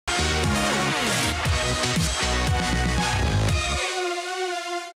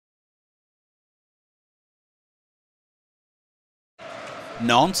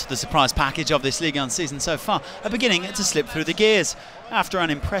Nantes, the surprise package of this Ligue 1 season so far, are beginning to slip through the gears. After an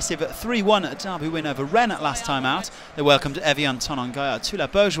impressive 3-1 derby win over Rennes last time out, they welcomed Evian TG to la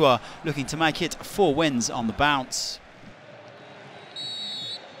Beaujoire, looking to make it 4 wins on the bounce.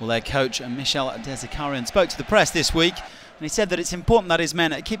 Well, their coach, Michel Desicarian, spoke to the press this week, and he said that it's important that his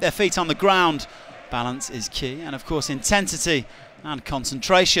men keep their feet on the ground. Balance is key, and of course intensity and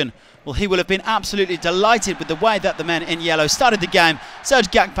concentration. Well, he will have been absolutely delighted with the way that the men in yellow started the game. Serge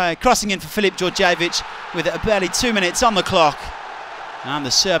GAKPE crossing in for Filip DJORDJEVIC with barely 2 minutes on the clock. And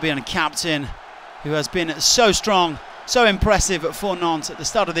the Serbian captain, who has been so strong, so impressive for Nantes at the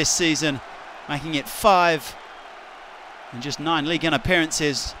start of this season, making it 5 in just 9 Ligue 1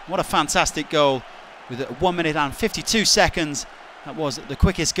 appearances. What a fantastic goal with 1 minute and 52 seconds. That was the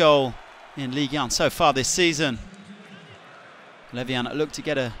quickest goal in Ligue 1 so far this season. Evian looked to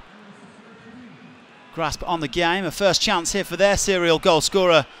get a grasp on the game. A first chance here for their serial goal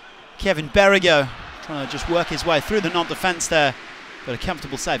scorer, Kévin, trying to just work his way through the Nantes defence there. But a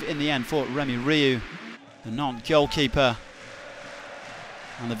comfortable save in the end for Rémy, the Nantes goalkeeper.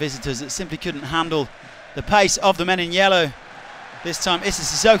 And the visitors that simply couldn't handle the pace of the men in yellow. This time Issa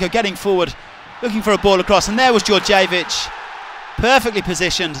CISSOKHO getting forward, looking for a ball across, and there was DJORDJEVIC, perfectly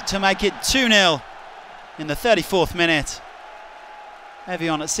positioned to make it 2-0 in the 34th minute.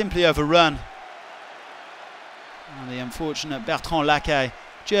 Evian simply overrun. And the unfortunate Bertrand Laquet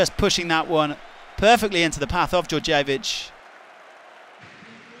just pushing that one perfectly into the path of DJORDJEVIC.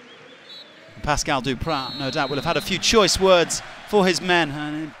 Pascal Duprat, no doubt, will have had a few choice words for his men,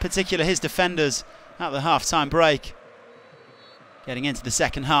 and in particular his defenders, at the half-time break. Getting into the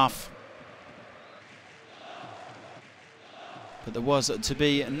second half. But there was to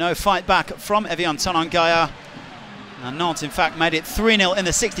be no fight back from Evian TG. And Nantes, in fact, made it 3-0 in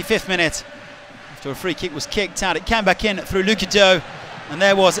the 65th minute. After a free kick was kicked out, it came back in through DEAUX. And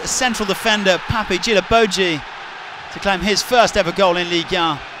there was central defender Papy DJILOBODJI to claim his first ever goal in Ligue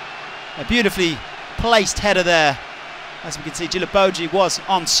 1. A beautifully placed header there. As we can see, DJILOBODJI was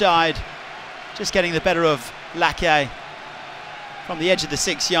onside, just getting the better of Laquet from the edge of the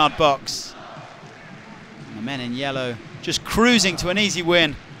 6-yard box. And the men in yellow just cruising to an easy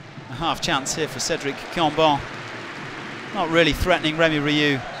win. A half chance here for Cédric Cambon. Not really threatening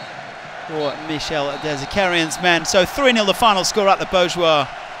RIOU or Michel Desicarian's men. So 3-0 the final score at the Beaujoire.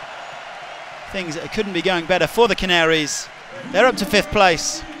 Things couldn't be going better for the Canaries. They're up to 5th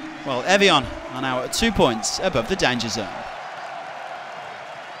place. Well, Evian are now at 2 points above the danger zone.